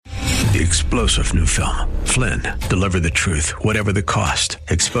The explosive new film, Flynn, deliver the truth, whatever the cost,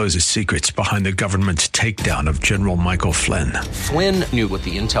 exposes secrets behind the government's takedown of General Michael Flynn. Flynn knew what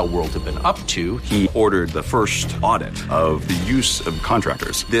the intel world had been up to. He ordered the first audit of the use of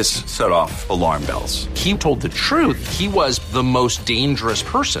contractors. This set off alarm bells. He told the truth. He was the most dangerous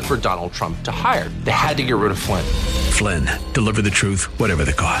person for Donald Trump to hire. They had to get rid of Flynn. Flynn, deliver the truth, whatever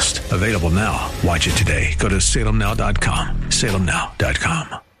the cost. Available now. Watch it today. Go to salemnow.com.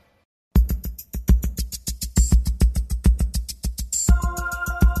 salemnow.com.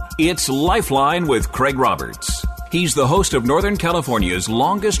 It's Lifeline with Craig Roberts. He's the host of Northern California's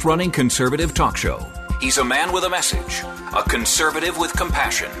longest-running conservative talk show. He's a man with a message, a conservative with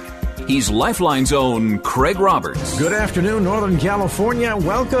compassion. He's Lifeline's own Craig Roberts. Good afternoon, Northern California.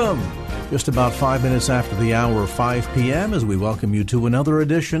 Welcome. Just about 5 minutes after the hour of 5 p.m. as we welcome you to another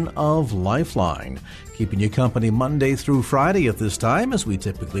edition of Lifeline. Keeping you company Monday through Friday at this time, as we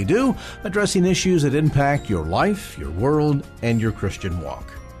typically do, addressing issues that impact your life, your world, and your Christian walk.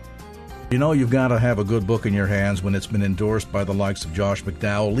 You know you've got to have a good book in your hands when it's been endorsed by the likes of Josh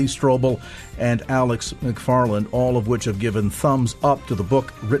McDowell, Lee Strobel, and Alex McFarland, all of which have given thumbs up to the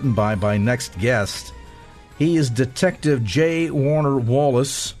book written by my next guest. He is Detective J. Warner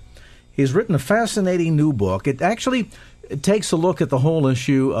Wallace. He's written a fascinating new book. It takes a look at the whole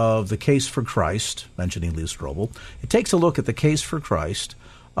issue of the case for Christ, mentioning Lee Strobel. It takes a look at the case for Christ,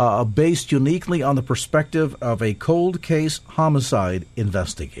 based uniquely on the perspective of a cold case homicide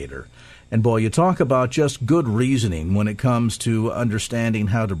investigator. And boy, you talk about just good reasoning when it comes to understanding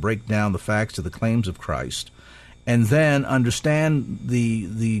how to break down the facts of the claims of Christ, and then understand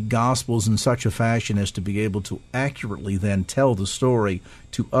the Gospels in such a fashion as to be able to accurately then tell the story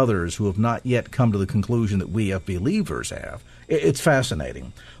to others who have not yet come to the conclusion that we as believers have. It's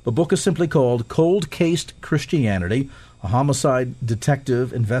fascinating. The book is simply called Cold Case Christianity. A homicide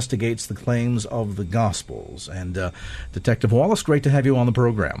detective investigates the claims of the Gospels. And Detective Wallace, great to have you on the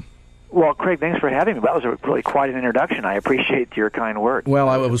program. Well, Craig, thanks for having me. That was really quite an introduction. I appreciate your kind words. Well,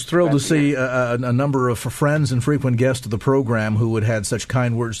 I was thrilled to see a number of friends and frequent guests of the program who had such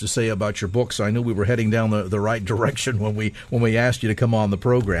kind words to say about your book, so I knew we were heading down the right direction when we asked you to come on the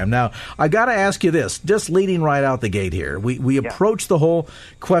program. Now, I got to ask you this, just leading right out the gate here. We approached the whole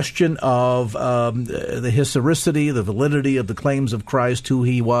question of the historicity, the validity of the claims of Christ, who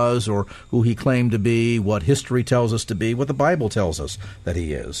he was or who he claimed to be, what history tells us to be, what the Bible tells us that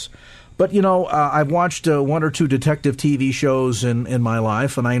he is. But, you know, I've watched one or two detective TV shows in my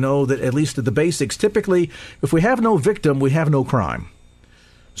life, and I know that at least at the basics, typically, if we have no victim, we have no crime.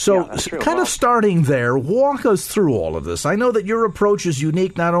 So kind of starting there, walk us through all of this. I know that your approach is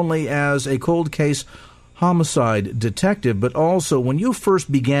unique not only as a cold case homicide detective, but also when you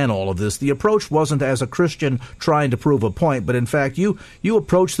first began all of this, the approach wasn't as a Christian trying to prove a point, but in fact, you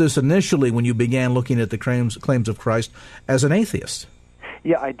approached this initially when you began looking at the claims of Christ as an atheist.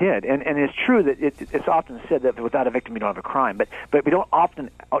 Yeah, I did, and it's true that it's often said that without a victim you don't have a crime, but we don't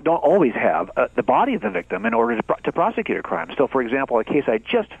always have the body of the victim in order to prosecute a crime. So, for example, a case I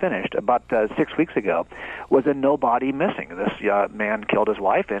just finished about 6 weeks ago was a no body missing. This man killed his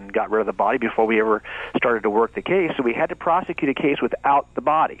wife and got rid of the body before we ever started to work the case, so we had to prosecute a case without the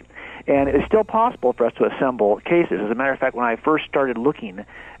body. And it's still possible for us to assemble cases. As a matter of fact, when I first started looking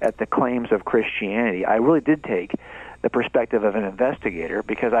at the claims of Christianity, I really did take the perspective of an investigator,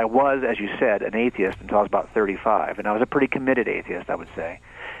 because I was, as you said, an atheist until I was about 35, and I was a pretty committed atheist, I would say.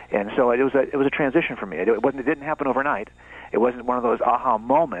 And so it was a transition for me. It didn't happen overnight. It wasn't one of those aha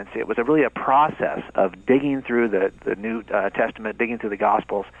moments. It was really a process of digging through the New Testament, digging through the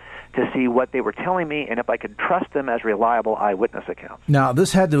Gospels, to see what they were telling me and if I could trust them as reliable eyewitness accounts. Now,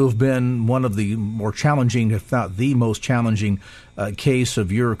 this had to have been one of the more challenging, if not the most challenging case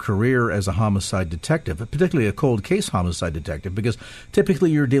of your career as a homicide detective, particularly a cold case homicide detective, because typically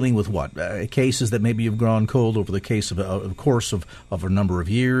you're dealing with what? Cases that maybe you've gone cold over the case of a course of a number of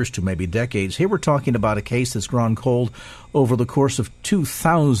years to maybe decades. Here we're talking about a case that's gone cold over the course of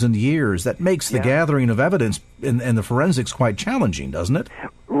 2,000 years. That makes the gathering of evidence and the forensics quite challenging, doesn't it?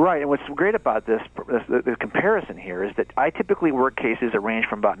 Right, and what's great about this comparison here is that I typically work cases that range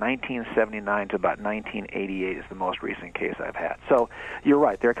from about 1979 to about 1988 is the most recent case I've had. So you're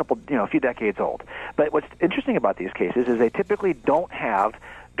right, they're a few decades old. But what's interesting about these cases is they typically don't have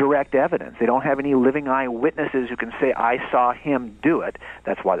direct evidence. They don't have any living eyewitnesses who can say, I saw him do it.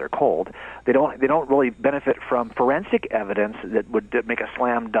 That's why they're cold. They don't really benefit from forensic evidence that would make a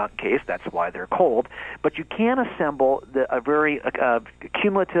slam dunk case. That's why they're cold. But you can assemble a very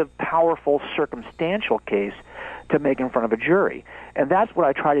cumulative, powerful, circumstantial case to make in front of a jury. And that's what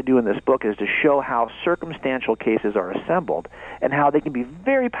I try to do in this book, is to show how circumstantial cases are assembled and how they can be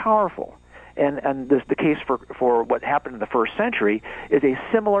very powerful. And the case for what happened in the first century is a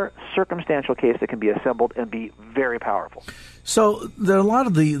similar circumstantial case that can be assembled and be very powerful. So there are a lot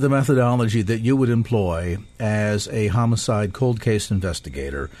of the methodology that you would employ as a homicide cold case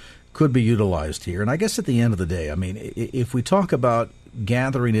investigator could be utilized here. And I guess at the end of the day, I mean, if we talk about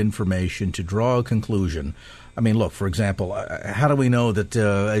gathering information to draw a conclusion, I mean, look, for example, how do we know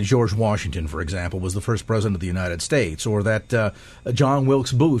that George Washington, for example, was the first president of the United States, or that John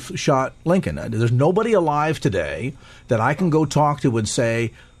Wilkes Booth shot Lincoln? There's nobody alive today that I can go talk to and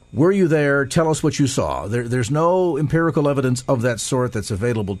say, were you there? Tell us what you saw. There's no empirical evidence of that sort that's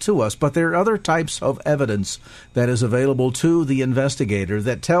available to us, but there are other types of evidence that is available to the investigator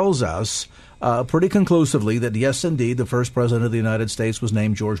that tells us pretty conclusively that, yes, indeed, the first president of the United States was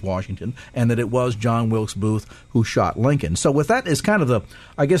named George Washington, and that it was John Wilkes Booth who shot Lincoln. So with that as kind of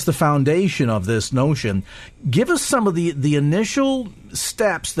the foundation of this notion, give us some of the initial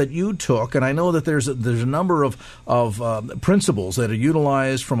steps that you took, and I know that there's a number of principles that are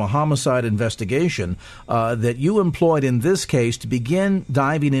utilized from a homicide investigation that you employed in this case to begin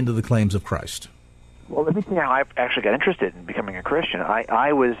diving into the claims of Christ. Well, let me tell you how I actually got interested in becoming a Christian.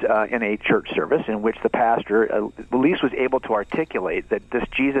 I was in a church service in which the pastor at least was able to articulate that this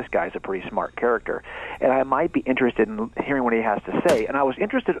Jesus guy is a pretty smart character, and I might be interested in hearing what he has to say. And I was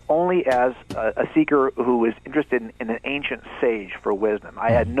interested only as a seeker who was interested in an ancient sage for wisdom.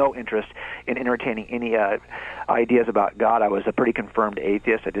 I had no interest in entertaining any ideas about God. I was a pretty confirmed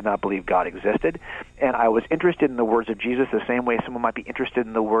atheist. I did not believe God existed. And I was interested in the words of Jesus the same way someone might be interested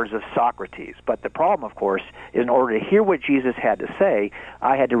in the words of Socrates. But the problem, of course, is in order to hear what Jesus had to say,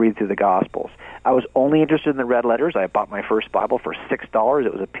 I had to read through the Gospels. I was only interested in the red letters. I bought my first Bible for $6.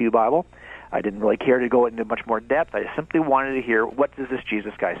 It was a Pew Bible. I didn't really care to go into much more depth. I simply wanted to hear, what does this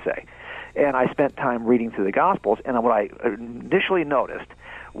Jesus guy say? And I spent time reading through the Gospels, and what I initially noticed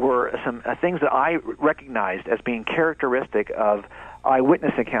were some things that I recognized as being characteristic of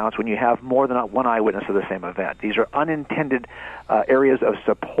eyewitness accounts when you have more than one eyewitness of the same event. These are unintended areas of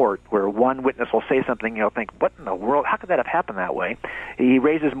support where one witness will say something, you'll think, what in the world, how could that have happened that way? He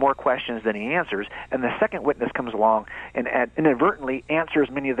raises more questions than he answers, and the second witness comes along and inadvertently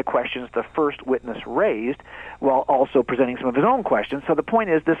answers many of the questions the first witness raised while also presenting some of his own questions. So the point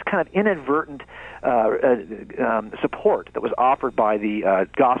is, this kind of inadvertent support that was offered by the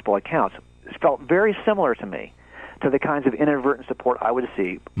gospel accounts felt very similar to me to the kinds of inadvertent support I would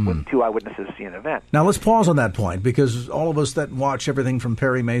see when two eyewitnesses see an event. Now, let's pause on that point, because all of us that watch everything from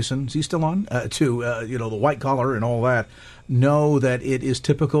Perry Mason, is he still on, to the White Collar and all that, know that it is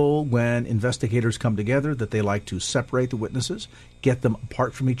typical when investigators come together that they like to separate the witnesses, get them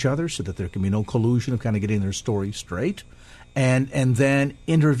apart from each other so that there can be no collusion of kind of getting their story straight, and then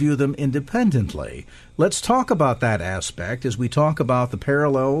interview them independently. Let's talk about that aspect as we talk about the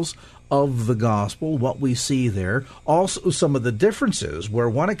parallels of the gospel, what we see there, also some of the differences where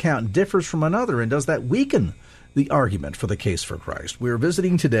one account differs from another, and does that weaken the argument for the case for Christ. We're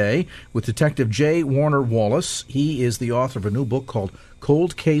visiting today with Detective J. Warner Wallace. He is the author of a new book called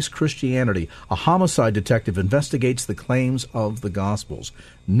Cold Case Christianity. A homicide detective investigates the claims of the Gospels.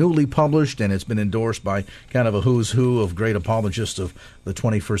 Newly published, and it's been endorsed by kind of a who's who of great apologists of the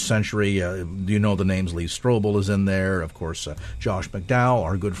 21st century. You know the names. Lee Strobel is in there. Of course, Josh McDowell,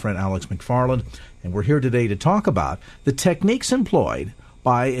 our good friend Alex McFarland. And we're here today to talk about the techniques employed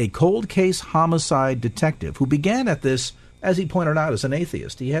by a cold case homicide detective who began at this, as he pointed out, as an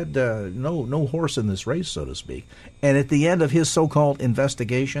atheist. He had no horse in this race, so to speak. And at the end of his so-called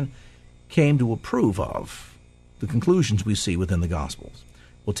investigation, came to approve of the conclusions we see within the Gospels.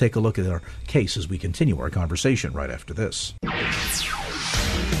 We'll take a look at our case as we continue our conversation right after this.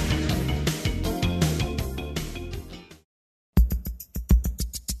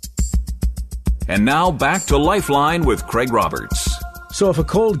 And now back to Lifeline with Craig Roberts. So if a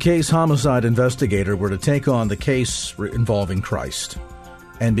cold case homicide investigator were to take on the case involving Christ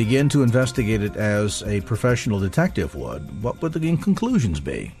and begin to investigate it as a professional detective would, what would the conclusions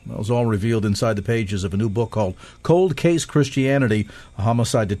be? Well, it's all revealed inside the pages of a new book called Cold Case Christianity. A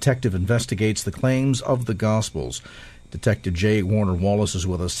homicide detective investigates the claims of the Gospels. Detective J. Warner Wallace is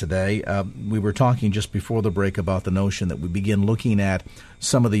with us today. We were talking just before the break about the notion that we begin looking at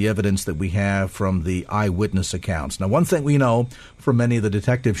some of the evidence that we have from the eyewitness accounts. Now, one thing we know from many of the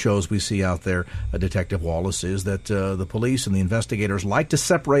detective shows we see out there, Detective Wallace, is that the police and the investigators like to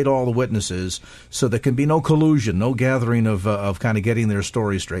separate all the witnesses so there can be no collusion, no gathering of kind of getting their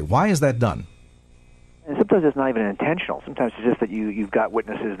story straight. Why is that done? And sometimes it's not even intentional. Sometimes it's just that you've got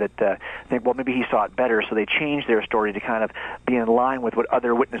witnesses that think, well, maybe he saw it better, so they change their story to kind of be in line with what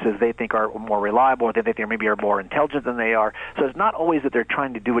other witnesses they think are more reliable, or they think they maybe are more intelligent than they are. So it's not always that they're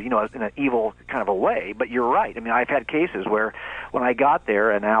trying to do it, in an evil kind of a way. But you're right. I mean, I've had cases where when I got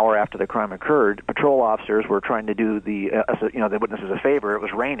there an hour after the crime occurred, patrol officers were trying to do the witnesses a favor. It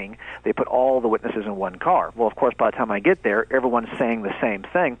was raining. They put all the witnesses in one car. Well, of course, by the time I get there, everyone's saying the same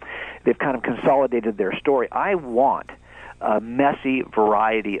thing. They've kind of consolidated their story. I want a messy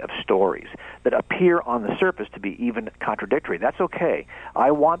variety of stories that appear on the surface to be even contradictory. That's okay.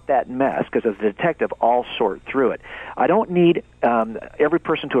 I want that mess because as a detective, I'll sort through it. I don't need every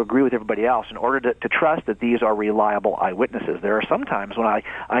person to agree with everybody else in order to trust that these are reliable eyewitnesses. There are some times when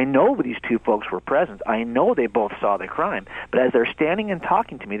I know these two folks were present. I know they both saw the crime, but as they're standing and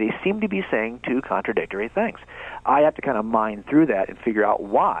talking to me, they seem to be saying two contradictory things. I have to kind of mine through that and figure out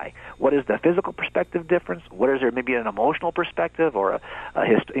why. What is the physical perspective difference? What is there maybe an emotional perspective or a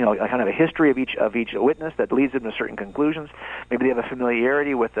kind of a history of each witness that leads them to certain conclusions? Maybe they have a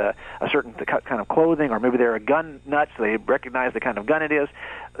familiarity with a certain kind of clothing, or maybe they're a gun nut, so they recognize the kind of gun it is.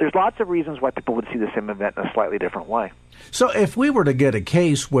 There's lots of reasons why people would see the same event in a slightly different way. So if we were to get a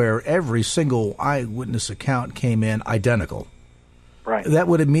case where every single eyewitness account came in identical, right, that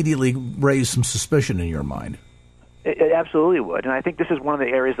would immediately raise some suspicion in your mind. It absolutely would, and I think this is one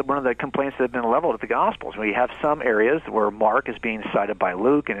of the complaints that have been leveled at the Gospels. We have some areas where Mark is being cited by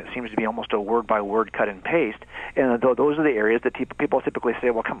Luke, and it seems to be almost a word-by-word cut and paste. And those are the areas that people typically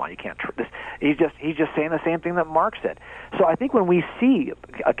say, "Well, come on, you can't this." He's just saying the same thing that Mark said. So I think when we see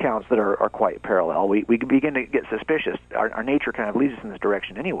accounts that are quite parallel, we begin to get suspicious. Our nature kind of leads us in this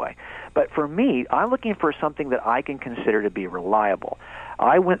direction anyway. But for me, I'm looking for something that I can consider to be reliable.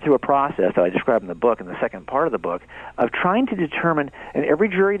 I went through a process that I describe in the book, in the second part of the book, of trying to determine, and every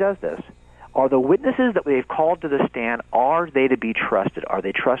jury does this, are the witnesses that they've called to the stand, are they to be trusted? Are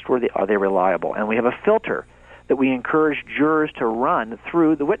they trustworthy? Are they reliable? And we have a filter that we encourage jurors to run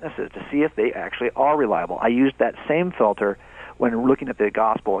through the witnesses to see if they actually are reliable. I used that same filter when looking at the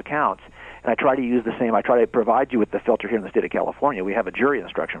gospel accounts, and I try to use the same. I try to provide you with the filter here in the state of California. We have a jury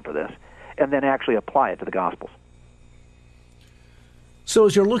instruction for this, and then actually apply it to the Gospels. So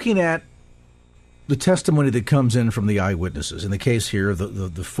as you're looking at the testimony that comes in from the eyewitnesses, in the case here,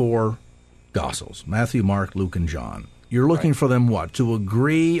 the four Gospels, Matthew, Mark, Luke, and John, you're looking for them, to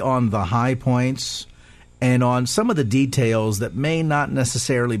agree on the high points and on some of the details that may not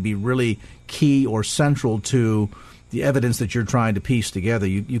necessarily be really key or central to the evidence that you're trying to piece together.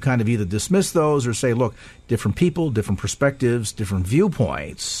 You kind of either dismiss those or say, look, different people, different perspectives, different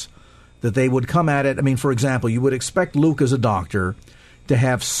viewpoints, that they would come at it. I mean, for example, you would expect Luke as a doctor to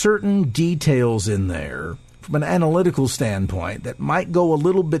have certain details in there from an analytical standpoint that might go a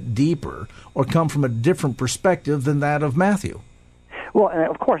little bit deeper or come from a different perspective than that of Matthew. Well, and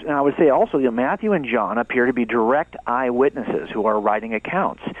of course, and I would say also, Matthew and John appear to be direct eyewitnesses who are writing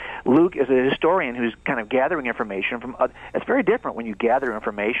accounts. Luke is a historian who's kind of gathering information from other. It's very different when you gather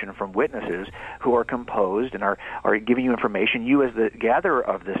information from witnesses who are composed and are giving you information. You, as the gatherer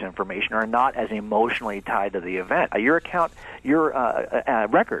of this information, are not as emotionally tied to the event. Your account, your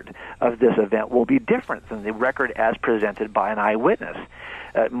record of this event will be different than the record as presented by an eyewitness.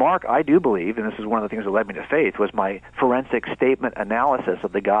 Mark, I do believe, and this is one of the things that led me to faith, was my forensic statement analysis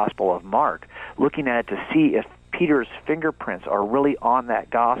of the Gospel of Mark, looking at it to see if Peter's fingerprints are really on that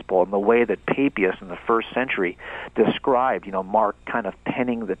gospel in the way that Papias in the first century described, Mark kind of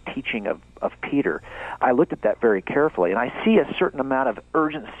penning the teaching of Peter. I looked at that very carefully, and I see a certain amount of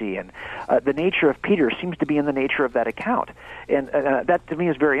urgency, and the nature of Peter seems to be in the nature of that account. And that, to me,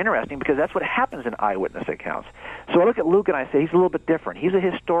 is very interesting because that's what happens in eyewitness accounts. So I look at Luke and I say he's a little bit different. He's a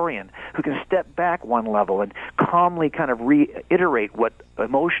historian who can step back one level and calmly kind of reiterate what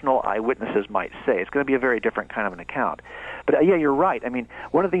emotional eyewitnesses might say. It's going to be a very different kind of an account. But yeah, you're right. I mean,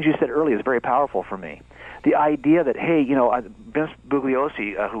 one of the things you said earlier is very powerful for me. The idea that, hey, Vince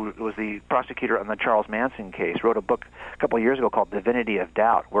Bugliosi, who was the prosecutor on the Charles Manson case, wrote a book a couple of years ago called Divinity of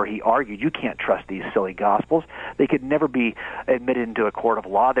Doubt, where he argued you can't trust these silly Gospels. They could never be admitted into a court of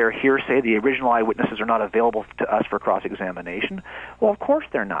law. They're hearsay. The original eyewitnesses are not available to us for cross-examination. Well, of course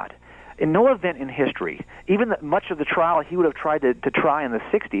they're not. In no event in history, even much of the trial he would have tried to try in the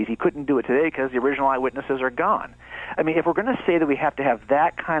 60s, he couldn't do it today because the original eyewitnesses are gone. I mean, if we're going to say that we have to have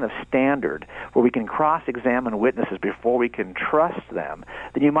that kind of standard where we can cross-examine witnesses before we can trust them,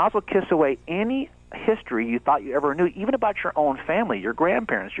 then you might as well kiss away any history you thought you ever knew, even about your own family, your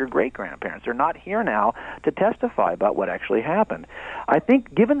grandparents, your great-grandparents. They're not here now to testify about what actually happened. I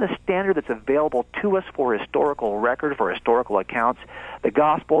think given the standard that's available to us for historical record, for historical accounts, the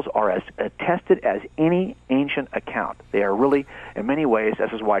Gospels are as attested as any ancient account. They are really, in many ways,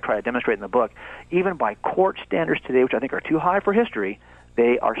 this is why I try to demonstrate in the book, even by court standards today, which I think are too high for history,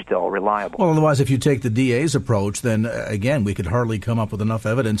 they are still reliable. Well, otherwise, if you take the DA's approach, then, again, we could hardly come up with enough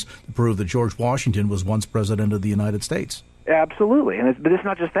evidence to prove that George Washington was once president of the United States. Absolutely. But it's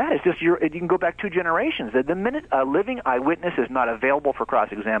not just that. It's just you can go back 2 generations. The minute a living eyewitness is not available for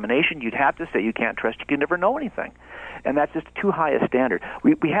cross-examination, you'd have to say you can't trust, you can never know anything. And that's just too high a standard.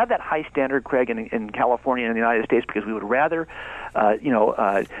 We have that high standard, Craig, in California and the United States because we would rather let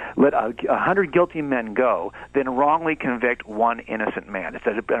 100 guilty men go than wrongly convict one innocent man. It's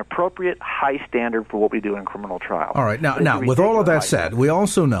an appropriate high standard for what we do in criminal trial. All right. Now, with all of that said, we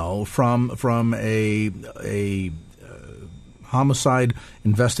also know from a homicide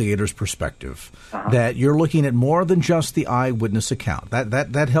investigator's perspective that you're looking at more than just the eyewitness account.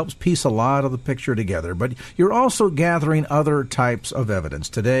 That helps piece a lot of the picture together. But you're also gathering other types of evidence.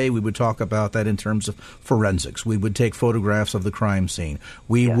 Today we would talk about that in terms of forensics. We would take photographs of the crime scene.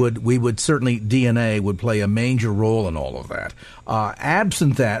 We would certainly, DNA would play a major role in all of that.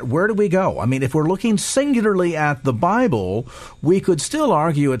 Absent that, where do we go? I mean, if we're looking singularly at the Bible, we could still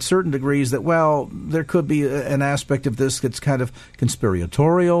argue at certain degrees that, well, there could be an aspect of this that's kind of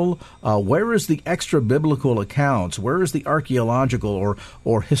conspiratorial. Where is the extra-biblical accounts? Where is the archaeological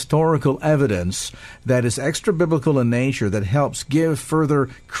or historical evidence that is extra-biblical in nature that helps give further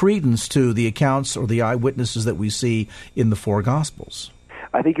credence to the accounts or the eyewitnesses that we see in the 4 Gospels?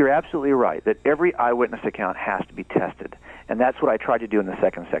 I think you're absolutely right that every eyewitness account has to be tested. And that's what I tried to do in the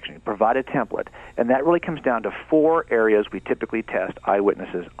second section, provide a template. And that really comes down to 4 areas we typically test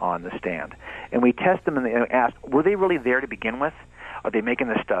eyewitnesses on the stand. And we test them and ask, were they really there to begin with? Are they making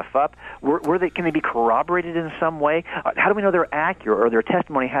this stuff up? Can they be corroborated in some way? How do we know they're accurate or their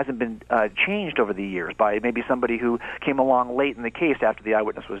testimony hasn't been changed over the years by maybe somebody who came along late in the case after the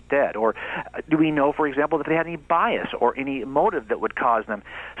eyewitness was dead? Or do we know, for example, if they had any bias or any motive that would cause them?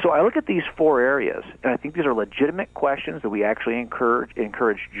 So I look at these 4 areas, and I think these are legitimate questions that we actually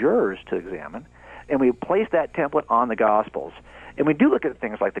encourage jurors to examine, and we place that template on the Gospels. And we do look at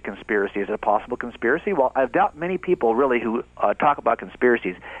things like the conspiracy. Is it a possible conspiracy? Well, I doubt many people really who talk about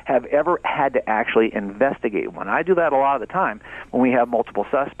conspiracies have ever had to actually investigate one. I do that a lot of the time when we have multiple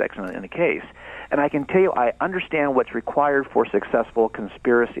suspects in a case. And I can tell you, I understand what's required for successful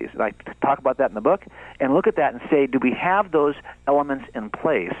conspiracies. And I talk about that in the book and look at that and say, do we have those elements in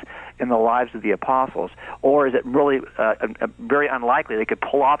place in the lives of the apostles? Or is it really very unlikely they could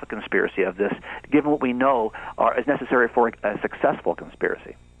pull off a conspiracy of this, given what we know is necessary for a successful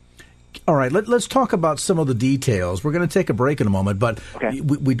conspiracy? All right, let's talk about some of the details. We're going to take a break in a moment, but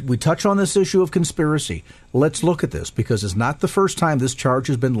we touch on this issue of conspiracy. Let's look at this because it's not the first time this charge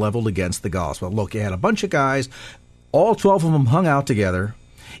has been leveled against the gospel. Look, you had a bunch of guys, all 12 of them hung out together.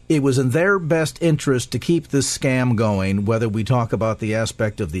 It was in their best interest to keep this scam going, whether we talk about the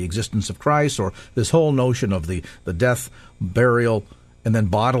aspect of the existence of Christ or this whole notion of the death, burial, and then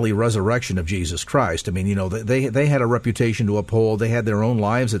bodily resurrection of Jesus Christ. I mean, you know, they had a reputation to uphold. They had their own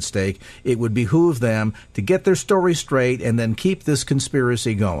lives at stake. It would behoove them to get their story straight and then keep this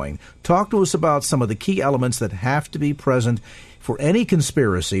conspiracy going. Talk to us about some of the key elements that have to be present for any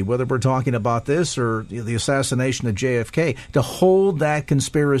conspiracy, whether we're talking about this or the assassination of JFK, to hold that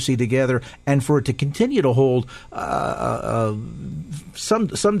conspiracy together and for it to continue to hold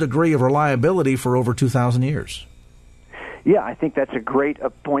some degree of reliability for over 2,000 years. Yeah, I think that's a great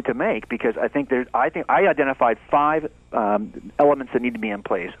point to make because I think I identified 5 elements that need to be in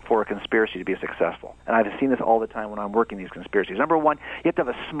place for a conspiracy to be successful. And I've seen this all the time when I'm working these conspiracies. Number 1, you have to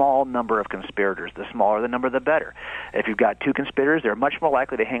have a small number of conspirators. The smaller the number, the better. If you've got 2 conspirators, they're much more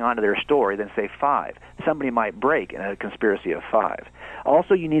likely to hang on to their story than, say, 5. Somebody might break in a conspiracy of 5.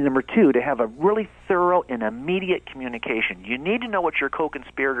 Also, you need, number 2, to have a really thorough and immediate communication. You need to know what your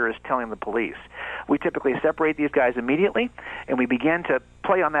co-conspirator is telling the police. We typically separate these guys immediately, and we begin to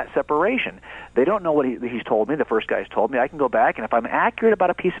play on that separation. They don't know what he's told me, the first guy's told told me, I can go back, and if I'm accurate about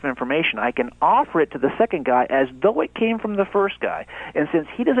a piece of information, I can offer it to the second guy as though it came from the first guy. And since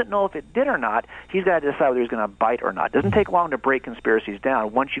he doesn't know if it did or not, he's got to decide whether he's going to bite or not. It doesn't take long to break conspiracies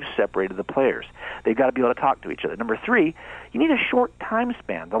down once you've separated the players. They've got to be able to talk to each other. Number 3, you need a short time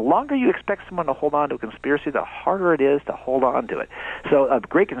span. The longer you expect someone to hold on to a conspiracy, the harder it is to hold on to it. So a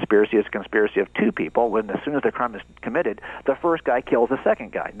great conspiracy is a conspiracy of 2 people when as soon as the crime is committed, the first guy kills the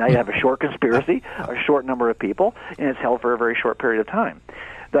second guy. Now you have a short conspiracy, a short number of people, and it's held for a very short period of time.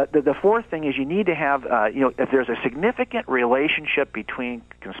 The fourth thing is you need to have, if there's a significant relationship between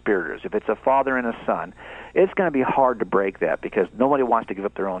conspirators, if it's a father and a son, it's going to be hard to break that because nobody wants to give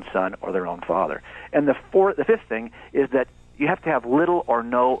up their own son or their own father. And the fifth thing is that you have to have little or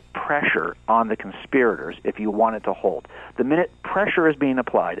no pressure on the conspirators if you want it to hold. The minute pressure is being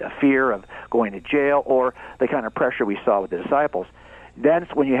applied, a fear of going to jail or the kind of pressure we saw with the disciples,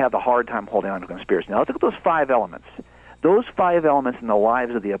 that's when you have the hard time holding on to conspiracy. Now let's look at those 5 elements. Those 5 elements in the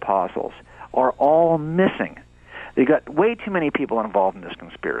lives of the apostles are all missing. They've got way too many people involved in this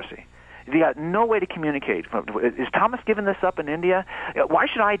conspiracy. They got no way to communicate. Is Thomas giving this up in India? Why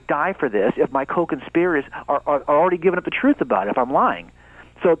should I die for this if my co-conspirators are already giving up the truth about it if I'm lying?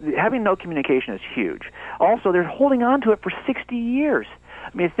 So having no communication is huge. Also, they're holding on to it for 60 years.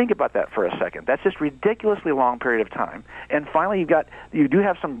 I mean, think about that for a second. That's just ridiculously long period of time. And finally, you do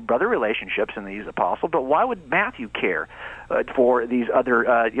have some brother relationships in these apostles, but why would Matthew care for these other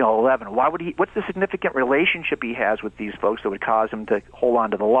 11? Why would he? What's the significant relationship he has with these folks that would cause him to hold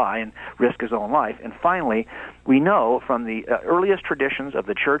on to the lie and risk his own life? And finally, we know from the earliest traditions of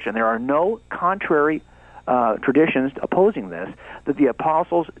the church, and there are no contrary traditions opposing this, that the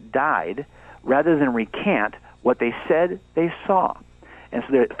apostles died rather than recant what they said they saw. And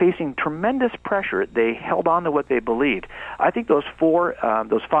so they're facing tremendous pressure. They held on to what they believed. I think those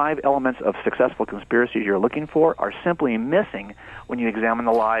 5 elements of successful conspiracies you're looking for are simply missing when you examine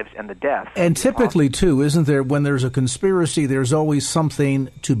the lives and the deaths. And typically, too, isn't there, when there's a conspiracy, there's always something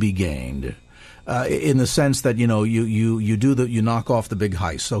to be gained. In the sense that, you knock off the big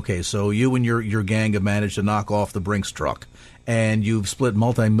heist. Okay, so you and your gang have managed to knock off the Brinks truck, and you've split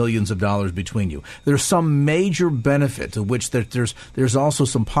multi-millions of dollars between you. There's some major benefit to which there's also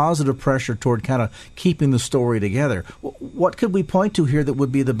some positive pressure toward kind of keeping the story together. What could we point to here that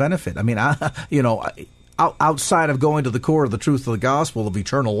would be the benefit? I mean, outside of going to the core of the truth of the gospel of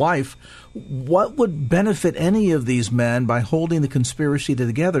eternal life, what would benefit any of these men by holding the conspiracy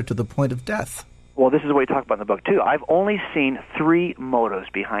together to the point of death? Well, this is what we talk about in the book, too. I've only seen 3 motives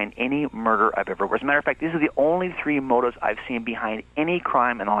behind any murder I've ever worked. As a matter of fact, these are the only 3 motives I've seen behind any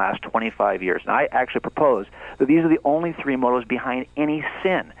crime in the last 25 years. And I actually propose that these are the only 3 motives behind any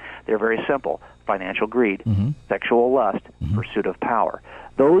sin. They're very simple: financial greed, sexual lust, pursuit of power.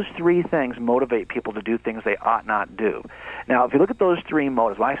 Those 3 things motivate people to do things they ought not do. Now, if you look at those 3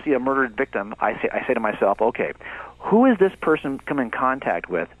 motives, when I see a murdered victim, I say to myself, okay, who is this person come in contact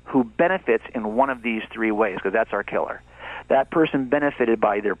with who benefits in one of these 3 ways? Because that's our killer. That person benefited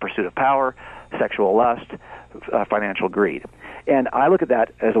by either pursuit of power, sexual lust, financial greed. And I look at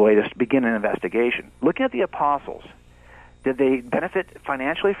that as a way to begin an investigation. Looking at the apostles, did they benefit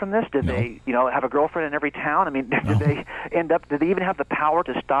financially from this? Did they, have a girlfriend in every town? I mean, did they even have the power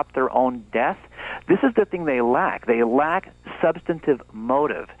to stop their own death? This is the thing they lack. They lack substantive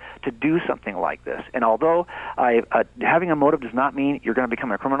motive to do something like this. And although having a motive does not mean you're going to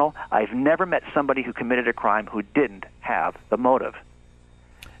become a criminal, I've never met somebody who committed a crime who didn't have the motive.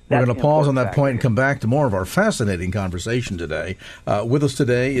 We're going to pause on that point and come back to more of our fascinating conversation today. With us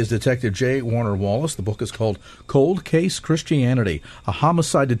today is Detective J. Warner Wallace. The book is called Cold Case Christianity. A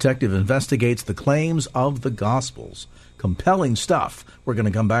homicide detective investigates the claims of the Gospels. Compelling stuff. We're going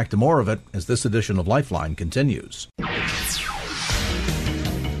to come back to more of it as this edition of Lifeline continues.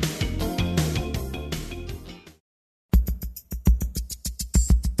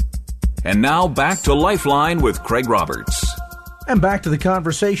 And now back to Lifeline with Craig Roberts. And back to the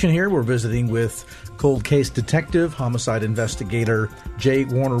conversation here. We're visiting with cold case detective, homicide investigator J.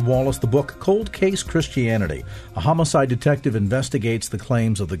 Warner Wallace. The book, Cold Case Christianity. A homicide detective investigates the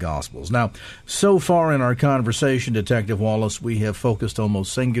claims of the Gospels. Now, so far in our conversation, Detective Wallace, we have focused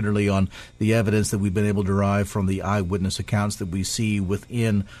almost singularly on the evidence that we've been able to derive from the eyewitness accounts that we see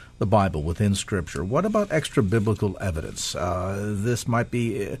within the Bible, within Scripture. What about extra-biblical evidence? This might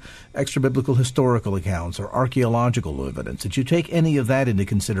be extra-biblical historical accounts or archaeological evidence. Did you take any of that into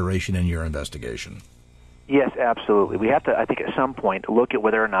consideration in your investigation? Yes, absolutely. We have to, I think, at some point look at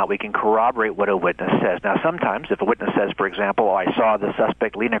whether or not we can corroborate what a witness says. Now, sometimes if a witness says, for example, I saw the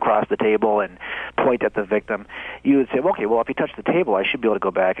suspect lean across the table and point at the victim, you would say, okay, well, if he touched the table, I should be able to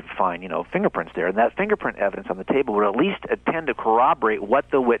go back and find, fingerprints there. And that fingerprint evidence on the table would at least tend to corroborate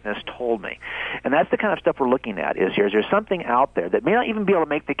what the witness told me. And that's the kind of stuff we're looking at is there's something out there that may not even be able to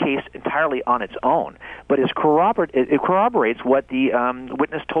make the case entirely on its own, but it corroborates what the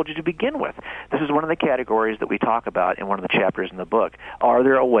witness told you to begin with. This is one of the categories that we talk about in one of the chapters in the book. Are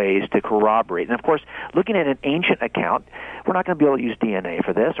there ways to corroborate? And of course, looking at an ancient account, we're not going to be able to use DNA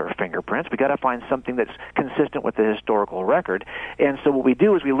for this or fingerprints. We've got to find something that's consistent with the historical record. And so what we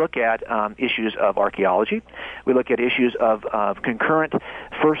do is we look at issues of archaeology. We look at issues of concurrent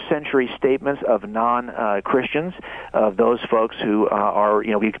first-century statements of non-Christians, of those folks who are,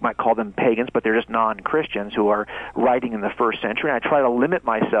 we might call them pagans, but they're just non-Christians who are writing in the first century. And I try to limit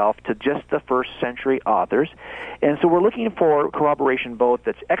myself to just the first-century authors. And so we're looking for corroboration both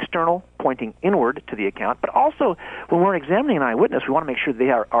that's external, pointing inward to the account, but also when we're examining an eyewitness, we want to make sure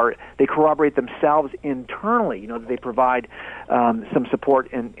that they corroborate themselves internally, that they provide some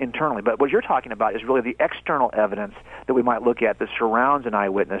support internally. But what you're talking about is really the external evidence that we might look at that surrounds an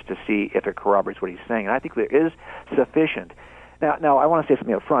eyewitness to see if it corroborates what he's saying. And I think there is sufficient. Now I want to say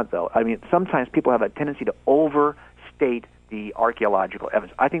something up front, though. I mean, sometimes people have a tendency to overstate the archaeological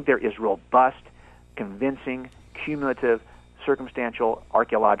evidence. I think there is robust, convincing, cumulative, circumstantial,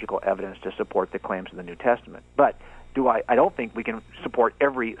 archaeological evidence to support the claims of the New Testament. But I don't think we can support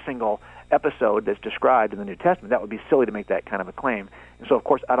every single episode that's described in the New Testament. That would be silly to make that kind of a claim. And so, of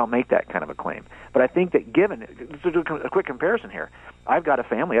course, I don't make that kind of a claim. But I think that let's do a quick comparison here. I've got a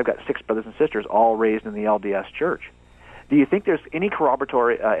family. I've got 6 brothers and sisters all raised in the LDS Church. Do you think there's any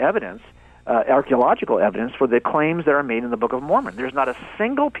corroboratory evidence, archaeological evidence, for the claims that are made in the Book of Mormon? There's not a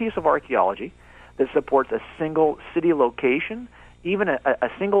single piece of archaeology that supports a single city location, even a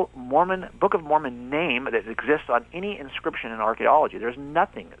single Book of Mormon name that exists on any inscription in archaeology. There's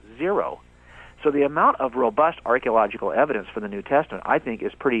nothing, zero. So the amount of robust archaeological evidence for the New Testament, I think,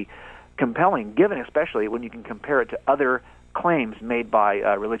 is pretty compelling, given especially when you can compare it to other claims made by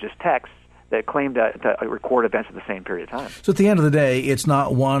religious texts that claim to record events at the same period of time. So at the end of the day, it's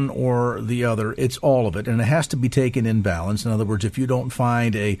not one or the other, it's all of it, and it has to be taken in balance. In other words, if you don't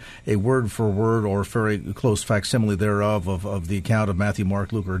find a word-for-word or very close facsimile thereof of the account of Matthew,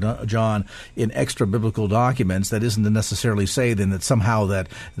 Mark, Luke, or John in extra-biblical documents, that isn't to necessarily say then that somehow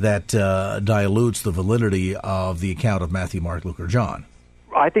that dilutes the validity of the account of Matthew, Mark, Luke, or John.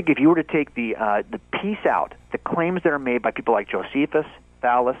 I think if you were to take the piece out, the claims that are made by people like Josephus,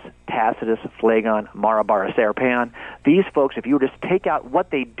 Thallus, Tacitus, Phlegon, Marabar, Serpan, these folks, if you were to take out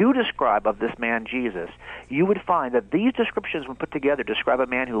what they do describe of this man Jesus, you would find that these descriptions, when put together, describe a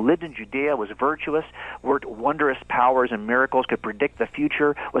man who lived in Judea, was virtuous, worked wondrous powers and miracles, could predict the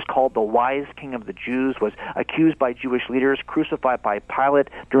future, was called the wise king of the Jews, was accused by Jewish leaders, crucified by Pilate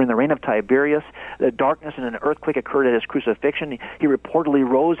during the reign of Tiberius. The darkness and an earthquake occurred at his crucifixion. He reportedly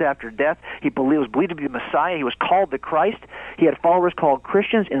rose after death. He was believed to be the Messiah. He was called the Christ. He had followers called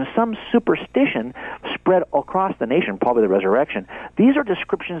Christians, in some superstition spread across the nation, probably the resurrection. These are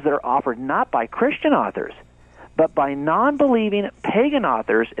descriptions that are offered not by Christian authors, but by non-believing pagan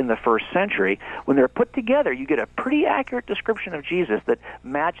authors in the first century. When they're put together, you get a pretty accurate description of Jesus that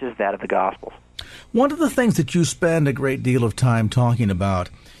matches that of the Gospels. One of the things that you spend a great deal of time talking about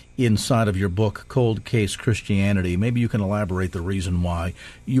inside of your book, Cold Case Christianity, maybe you can elaborate the reason why.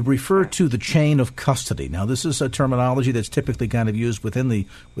 You refer to the chain of custody. Now, this is a terminology that's typically kind of used within the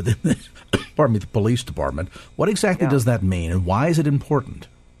the police department. What exactly does that mean, and why is it important?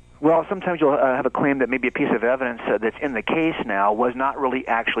 Well, sometimes you'll have a claim that maybe a piece of evidence that's in the case now was not really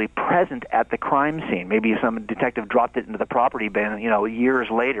actually present at the crime scene. Maybe some detective dropped it into the property bin, years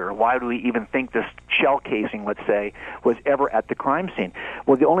later. Why do we even think this shell casing, let's say, was ever at the crime scene?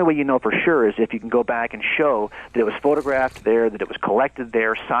 Well, the only way you know for sure is if you can go back and show that it was photographed there, that it was collected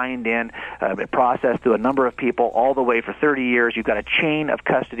there, signed in, processed through a number of people all the way for 30 years. You've got a chain of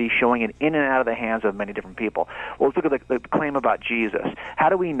custody showing it in and out of the hands of many different people. Well, let's look at the claim about Jesus. How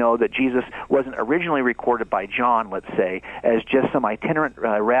do we know that Jesus wasn't originally recorded by John, let's say, as just some itinerant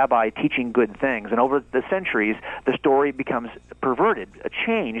rabbi teaching good things? And over the centuries, the story becomes perverted,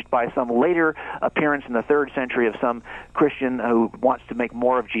 changed by some later appearance in the 3rd century of some Christian who wants to make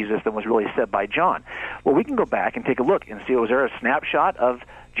more of Jesus than was really said by John. Well, we can go back and take a look and see, was there a snapshot of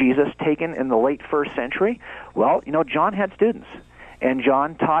Jesus taken in the late 1st century? Well, John had students, and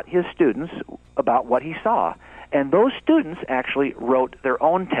John taught his students about what he saw. And those students actually wrote their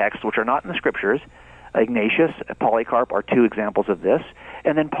own texts, which are not in the Scriptures, Ignatius, Polycarp are two examples of this.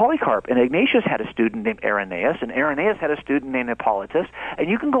 And then Polycarp and Ignatius had a student named Irenaeus, and Irenaeus had a student named Hippolytus, and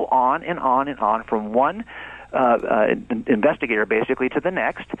you can go on and on and on from one investigator basically to the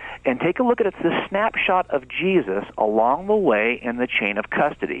next, and take a look at the snapshot of Jesus along the way in the chain of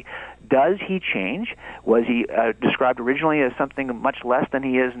custody. Does he change? Was he described originally as something much less than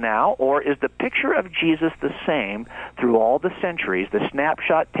he is now, or is the picture of Jesus the same through all the centuries, the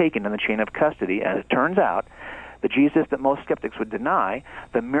snapshot taken in the chain of custody? As it turns out, the Jesus that most skeptics would deny,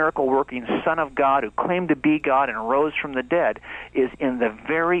 the miracle-working Son of God who claimed to be God and rose from the dead, is in the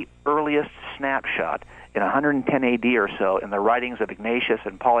very earliest snapshot in 110 AD or so in the writings of Ignatius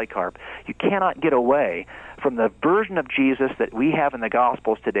and Polycarp. You cannot get away from the version of Jesus that we have in the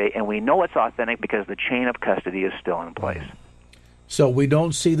Gospels today, and we know it's authentic because the chain of custody is still in place. So we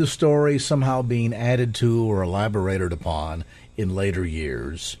don't see the story somehow being added to or elaborated upon in later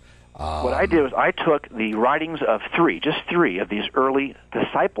years. What I did was I took the writings of just three of these early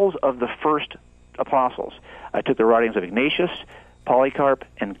disciples of the first apostles. I took the writings of Ignatius, Polycarp,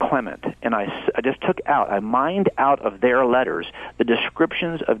 and Clement, and I just I mined out of their letters the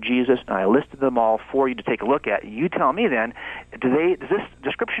descriptions of Jesus, and I listed them all for you to take a look at. You tell me then, does this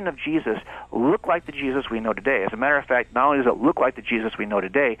description of Jesus look like the Jesus we know today? As a matter of fact, not only does it look like the Jesus we know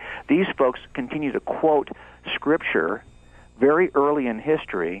today, these folks continue to quote Scripture very early in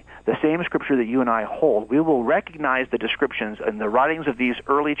history, the same Scripture that you and I hold. We will recognize the descriptions in the writings of these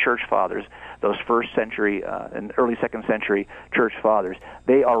early church fathers, those first century and early second century church fathers.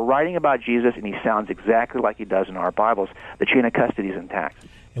 They are writing about Jesus, and he sounds exactly like he does in our Bibles. The chain of custody is intact.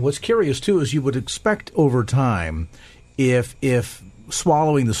 And what's curious, too, is you would expect over time, if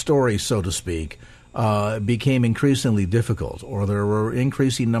swallowing the story, so to speak, became increasingly difficult, or there were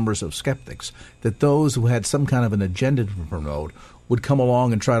increasing numbers of skeptics, that those who had some kind of an agenda to promote would come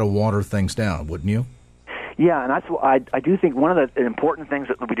along and try to water things down, wouldn't you? Yeah, and that's what I do think one of the important things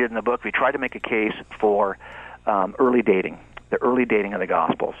that we did in the book, we tried to make a case for early dating, the early dating of the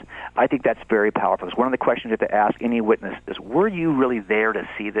Gospels. I think that's very powerful. It's one of the questions you have to ask any witness is, were you really there to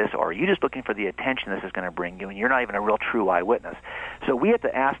see this, or are you just looking for the attention this is going to bring you, and you're not even a real true eyewitness? So we have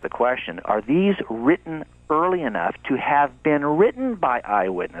to ask the question, are these written early enough to have been written by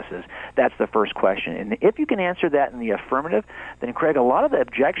eyewitnesses? That's the first question. And if you can answer that in the affirmative, then, Craig, a lot of the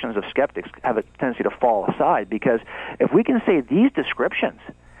objections of skeptics have a tendency to fall aside, because if we can say these descriptions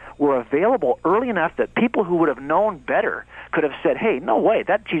were available early enough that people who would have known better could have said, hey, no way,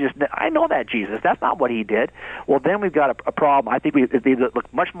 that Jesus, I know that Jesus, that's not what he did. Well, then we've got a problem. I think they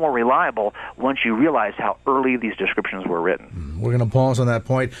look much more reliable once you realize how early these descriptions were written. We're going to pause on that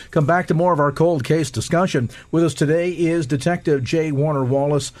point. Come back to more of our cold case discussion. With us today is Detective J. Warner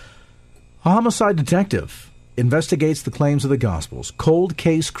Wallace, a homicide detective, investigates the claims of the Gospels. Cold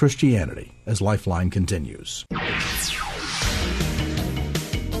Case Christianity, as Lifeline continues.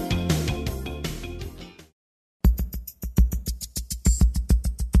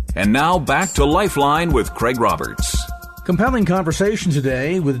 And now back to Lifeline with Craig Roberts. Compelling conversation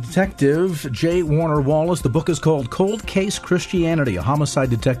today with Detective J. Warner Wallace. The book is called Cold Case Christianity. A homicide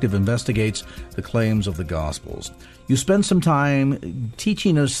detective investigates the claims of the Gospels. You spend some time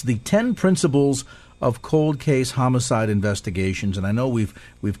teaching us the 10 principles of cold case homicide investigations, and I know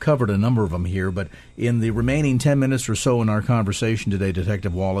we've covered a number of them here, but in the remaining 10 minutes or so in our conversation today,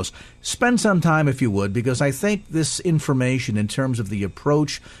 Detective Wallace, spend some time, if you would, because I think this information in terms of the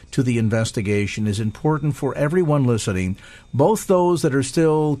approach to the investigation is important for everyone listening, both those that are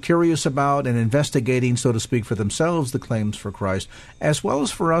still curious about and investigating, so to speak, for themselves the claims for Christ, as well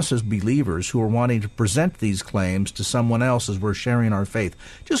as for us as believers who are wanting to present these claims to someone else as we're sharing our faith.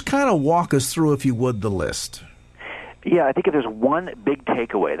 Just kind of walk us through, if you would, the list. Yeah, I think if there's one big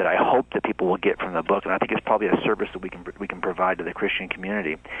takeaway that I hope that people will get from the book, and I think it's probably a service that we can provide to the Christian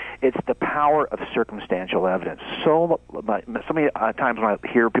community, it's the power of circumstantial evidence. So many times when I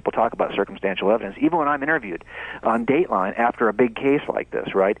hear people talk about circumstantial evidence, even when I'm interviewed on Dateline after a big case like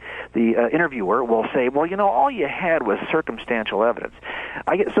this, right, the interviewer will say, well, you know, all you had was circumstantial evidence.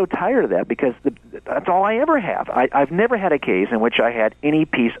 I get so tired of that because that's all I ever have. I've never had a case in which I had any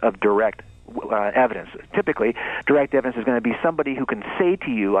piece of direct evidence. Typically, direct evidence is going to be somebody who can say to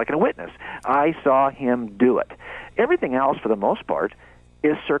you, like a witness, I saw him do it. Everything else, for the most part,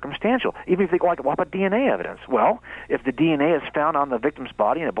 is circumstantial. Even if they go like, what about DNA evidence? Well, if the DNA is found on the victim's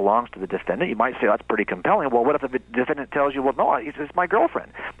body and it belongs to the defendant, you might say that's pretty compelling. Well, what if the defendant tells you, well, no, it's my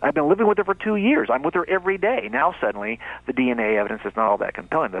girlfriend. I've been living with her for 2 years. I'm with her every day. Now suddenly the DNA evidence is not all that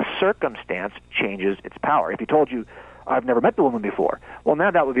compelling. The circumstance changes its power. If he told you, I've never met the woman before, well, now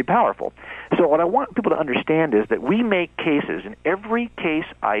that would be powerful. So what I want people to understand is that we make cases, and every case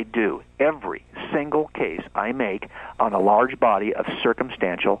I do, every single case I make on a large body of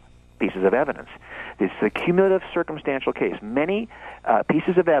circumstantial pieces of evidence. It's the cumulative circumstantial case. Many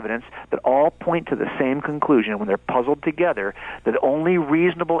pieces of evidence that all point to the same conclusion. When they're puzzled together, the only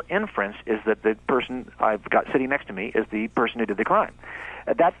reasonable inference is that the person I've got sitting next to me is the person who did the crime.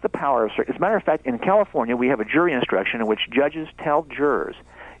 That's the power of... As a matter of fact, in California, we have a jury instruction in which judges tell jurors,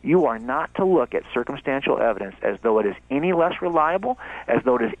 you are not to look at circumstantial evidence as though it is any less reliable, as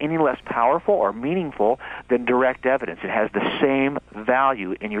though it is any less powerful or meaningful than direct evidence. It has the same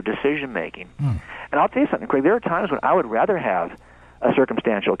value in your decision-making. And I'll tell you something, Craig, there are times when I would rather have a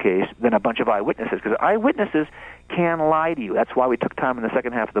circumstantial case than a bunch of eyewitnesses, because eyewitnesses can lie to you. That's why we took time in the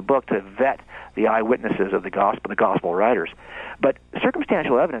second half of the book to vet the eyewitnesses of the gospel writers. But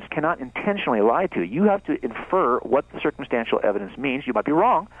circumstantial evidence cannot intentionally lie to you. You have to infer what the circumstantial evidence means. You might be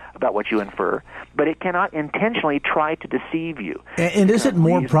wrong about what you infer, but it cannot intentionally try to deceive you. And is it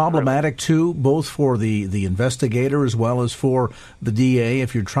more problematic, too, both for the investigator as well as for the DA,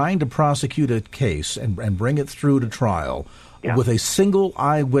 if you're trying to prosecute a case and bring it through to trial, with a single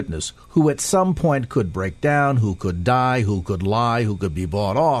eyewitness who at some point could break down, who could die, who could lie, who could be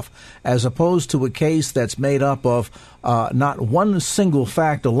bought off, as opposed to a case that's made up of not one single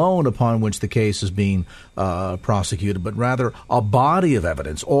fact alone upon which the case is being prosecuted, but rather a body of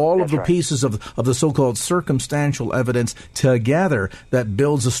evidence, all of the pieces of the so-called circumstantial evidence together that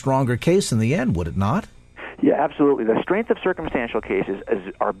builds a stronger case in the end, would it not? Yeah, absolutely. The strength of circumstantial cases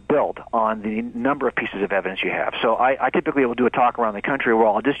are built on the number of pieces of evidence you have. So I typically will do a talk around the country where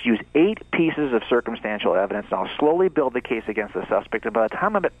I'll just use 8 pieces of circumstantial evidence, and I'll slowly build the case against the suspect. And by the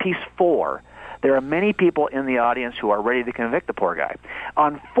time I'm at piece 4, there are many people in the audience who are ready to convict the poor guy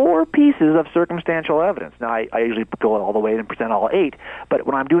on 4 pieces of circumstantial evidence. Now, I usually go all the way and present all 8, but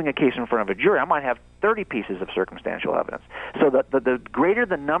when I'm doing a case in front of a jury, I might have 30 pieces of circumstantial evidence. So the greater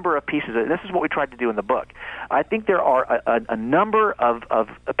the number of pieces, and this is what we tried to do in the book, I think there are a number of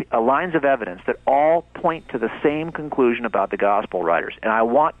lines of evidence that all point to the same conclusion about the gospel writers. And I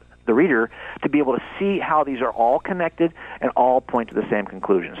want the reader to be able to see how these are all connected and all point to the same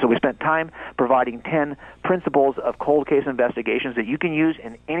conclusion. So we spent time providing 10 principles of cold case investigations that you can use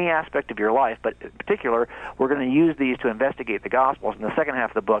in any aspect of your life, but in particular, we're going to use these to investigate the Gospels. And the second half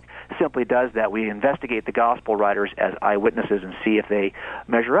of the book simply does that. We investigate the Gospel writers as eyewitnesses and see if they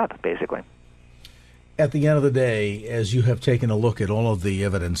measure up, basically. At the end of the day, as you have taken a look at all of the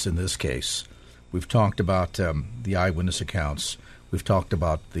evidence in this case, we've talked about the eyewitness accounts, we've talked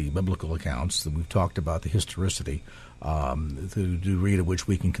about the biblical accounts, and we've talked about the historicity, the degree to which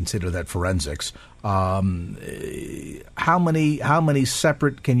we can consider that forensics. How many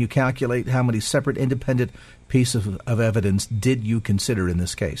separate, can you calculate, how many separate independent pieces of evidence did you consider in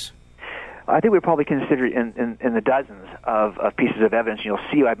this case? I think we probably considered in the dozens of pieces of evidence. You'll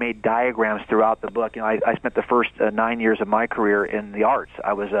see I made diagrams throughout the book. You know, I spent the first 9 years of my career in the arts.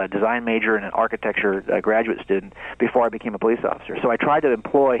 I was a design major and an architecture graduate student before I became a police officer. So I tried to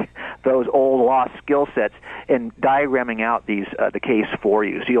employ those old lost skill sets in diagramming out the case for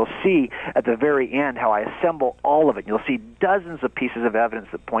you. So you'll see at the very end how I assemble all of it. You'll see dozens of pieces of evidence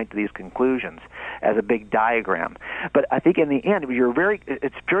that point to these conclusions as a big diagram. But I think in the end,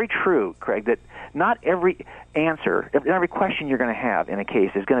 it's very true, Craig, that not every answer, every question you're going to have in a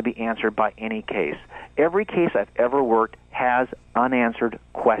case is going to be answered by any case. Every case I've ever worked has unanswered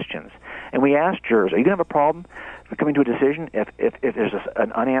questions. And we ask jurors, are you going to have a problem coming to a decision if there's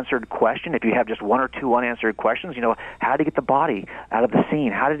an unanswered question? If you have just 1 or 2 unanswered questions, you know, how did he get the body out of the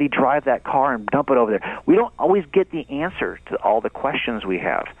scene? How did he drive that car and dump it over there? We don't always get the answer to all the questions we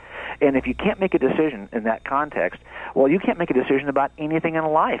have. And if you can't make a decision in that context, well, you can't make a decision about anything in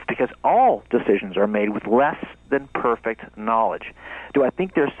life, because all decisions are made with less than perfect knowledge. Do I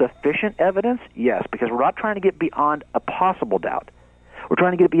think there's sufficient evidence? Yes, because we're not trying to get beyond a possible doubt. We're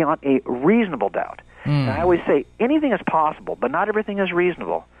trying to get beyond a reasonable doubt. And I always say anything is possible, but not everything is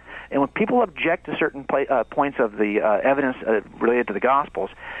reasonable. And when people object to certain points of the evidence related to the Gospels,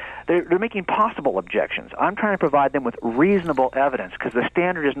 they're making possible objections. I'm trying to provide them with reasonable evidence, because the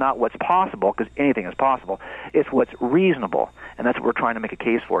standard is not what's possible, because anything is possible. It's what's reasonable, and that's what we're trying to make a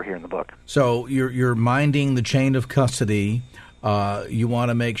case for here in the book. So you're minding the chain of custody. You want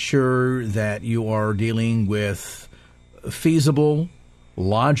to make sure that you are dealing with feasible,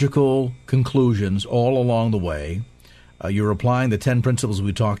 logical conclusions all along the way. You're applying the 10 principles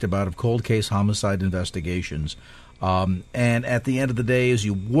we talked about of cold case homicide investigations. And at the end of the day, as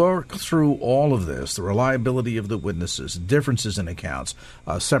you work through all of this, the reliability of the witnesses, differences in accounts,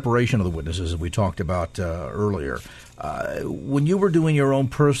 separation of the witnesses, as we talked about earlier, when you were doing your own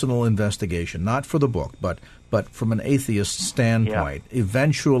personal investigation, not for the book, but from an atheist standpoint,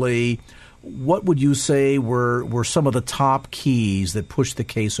 eventually, what would you say were some of the top keys that pushed the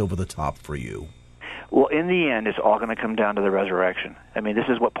case over the top for you? Well, in the end, it's all going to come down to the resurrection. I mean, this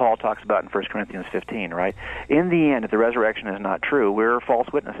is what Paul talks about in 1 Corinthians 15, right? In the end, if the resurrection is not true, we're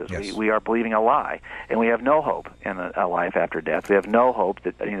false witnesses. Yes. We are believing a lie, and we have no hope in a life after death. We have no hope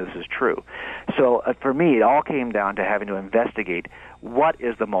that any of this is true. So for me, it all came down to having to investigate what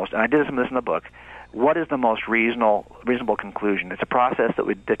is the most, and I did some of this in the book, what is the most reasonable conclusion? It's a process that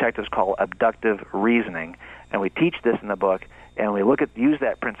we detectives call abductive reasoning, and we teach this in the book, and we use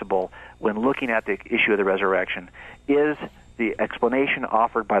that principle when looking at the issue of the resurrection. Is the explanation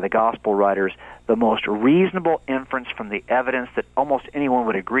offered by the gospel writers the most reasonable inference from the evidence that almost anyone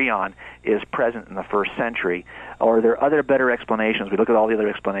would agree on is present in the first century? Or are there other better explanations? We look at all the other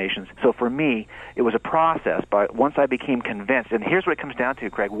explanations. So for me, it was a process, but once I became convinced, and here's what it comes down to,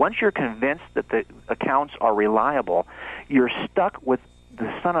 Craig, once you're convinced that the accounts are reliable, you're stuck with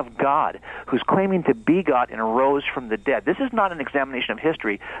the Son of God, who's claiming to be God and arose from the dead. This is not an examination of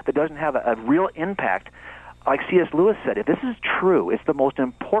history that doesn't have a real impact. Like C.S. Lewis said, if this is true, it's the most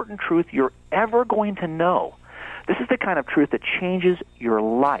important truth you're ever going to know. This is the kind of truth that changes your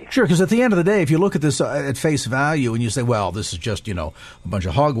life. Sure, because at the end of the day, if you look at this at face value and you say, well, this is just, a bunch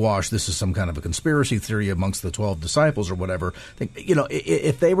of hogwash, this is some kind of a conspiracy theory amongst the 12 disciples or whatever,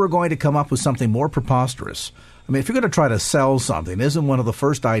 if they were going to come up with something more preposterous, I mean, if you're going to try to sell something, isn't one of the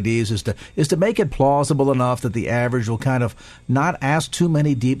first ideas is to make it plausible enough that the average will kind of not ask too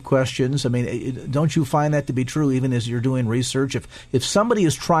many deep questions? I mean, don't you find that to be true even as you're doing research? If somebody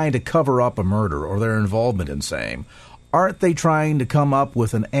is trying to cover up a murder or their involvement in same, aren't they trying to come up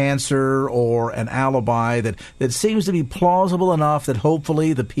with an answer or an alibi that seems to be plausible enough that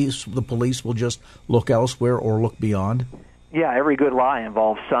hopefully the police will just look elsewhere or look beyond? Yeah, every good lie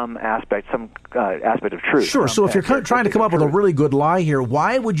involves some aspect of truth. Sure, so if you're trying to come up with a really good lie here,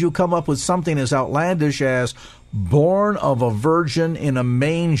 why would you come up with something as outlandish as born of a virgin in a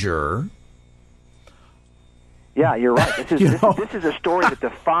manger? Yeah, you're right. This is a story that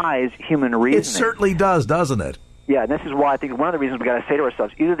defies human reasoning. It certainly does, doesn't it? Yeah, and this is why I think one of the reasons we got to say to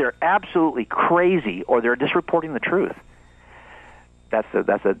ourselves, either they're absolutely crazy or they're just reporting the truth. That's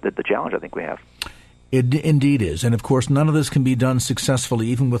the challenge I think we have. It indeed is. And, of course, none of this can be done successfully,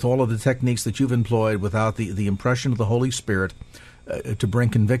 even with all of the techniques that you've employed, without the impression of the Holy Spirit to bring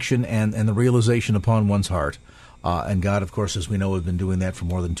conviction and the realization upon one's heart. And God, of course, as we know, has been doing that for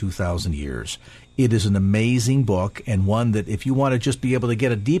more than 2,000 years. It is an amazing book, and one that if you want to just be able to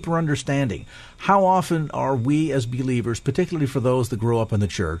get a deeper understanding, how often are we as believers, particularly for those that grow up in the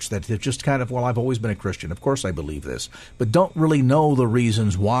church, that they've just kind of, well, I've always been a Christian, of course I believe this, but don't really know the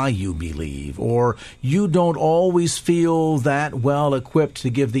reasons why you believe, or you don't always feel that well equipped to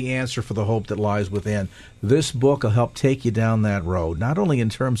give the answer for the hope that lies within. This book will help take you down that road, not only in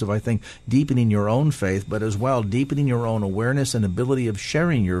terms of, I think, deepening your own faith, but as well deepening your own awareness and ability of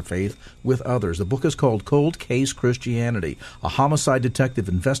sharing your faith with others. The book is called Cold Case Christianity. A homicide detective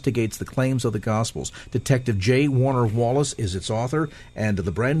investigates the claims of the Gospels. Detective J. Warner Wallace is its author, and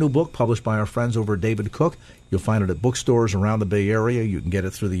the brand new book published by our friends over at David Cook. You'll find it at bookstores around the Bay Area. You can get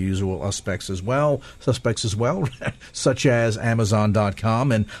it through the usual suspects as well, such as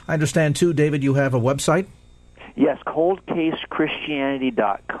Amazon.com. And I understand, too, David, you have a website? Yes,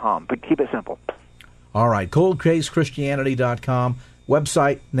 coldcasechristianity.com. But keep it simple. All right, coldcasechristianity.com.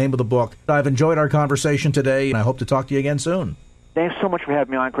 Website, name of the book. I've enjoyed our conversation today, and I hope to talk to you again soon. Thanks so much for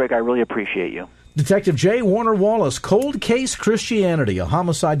having me on, Craig. I really appreciate you. Detective J. Warner Wallace, Cold Case Christianity. A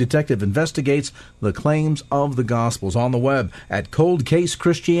homicide detective investigates the claims of the Gospels on the web at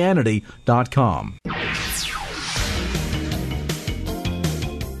coldcasechristianity.com.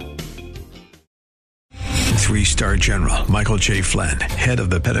 Three-star General Michael J. Flynn, head of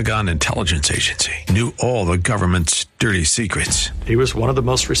the Pentagon Intelligence Agency, knew all the government's dirty secrets. He was one of the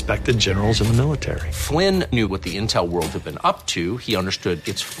most respected generals in the military. Flynn knew what the intel world had been up to. He understood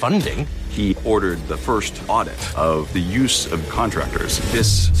its funding. He ordered the first audit of the use of contractors.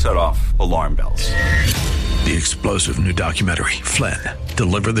 This set off alarm bells. The explosive new documentary, Flynn,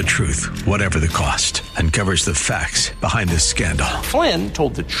 Deliver the Truth, Whatever the Cost, uncovers the facts behind this scandal. Flynn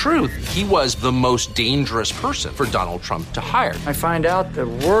told the truth. He was the most dangerous person for Donald Trump to hire. I find out the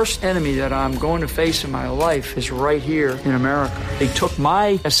worst enemy that I'm going to face in my life is right here in America. They took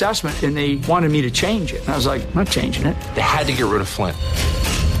my assessment and they wanted me to change it. And I was like, I'm not changing it. They had to get rid of Flynn.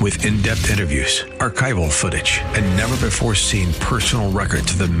 With in-depth interviews, archival footage, and never-before-seen personal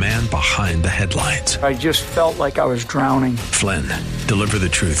records of the man behind the headlines. I just felt like I was drowning. Flynn, Deliver the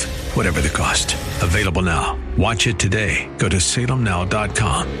Truth, Whatever the Cost. Available now. Watch it today. Go to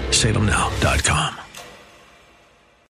salemnow.com. salemnow.com.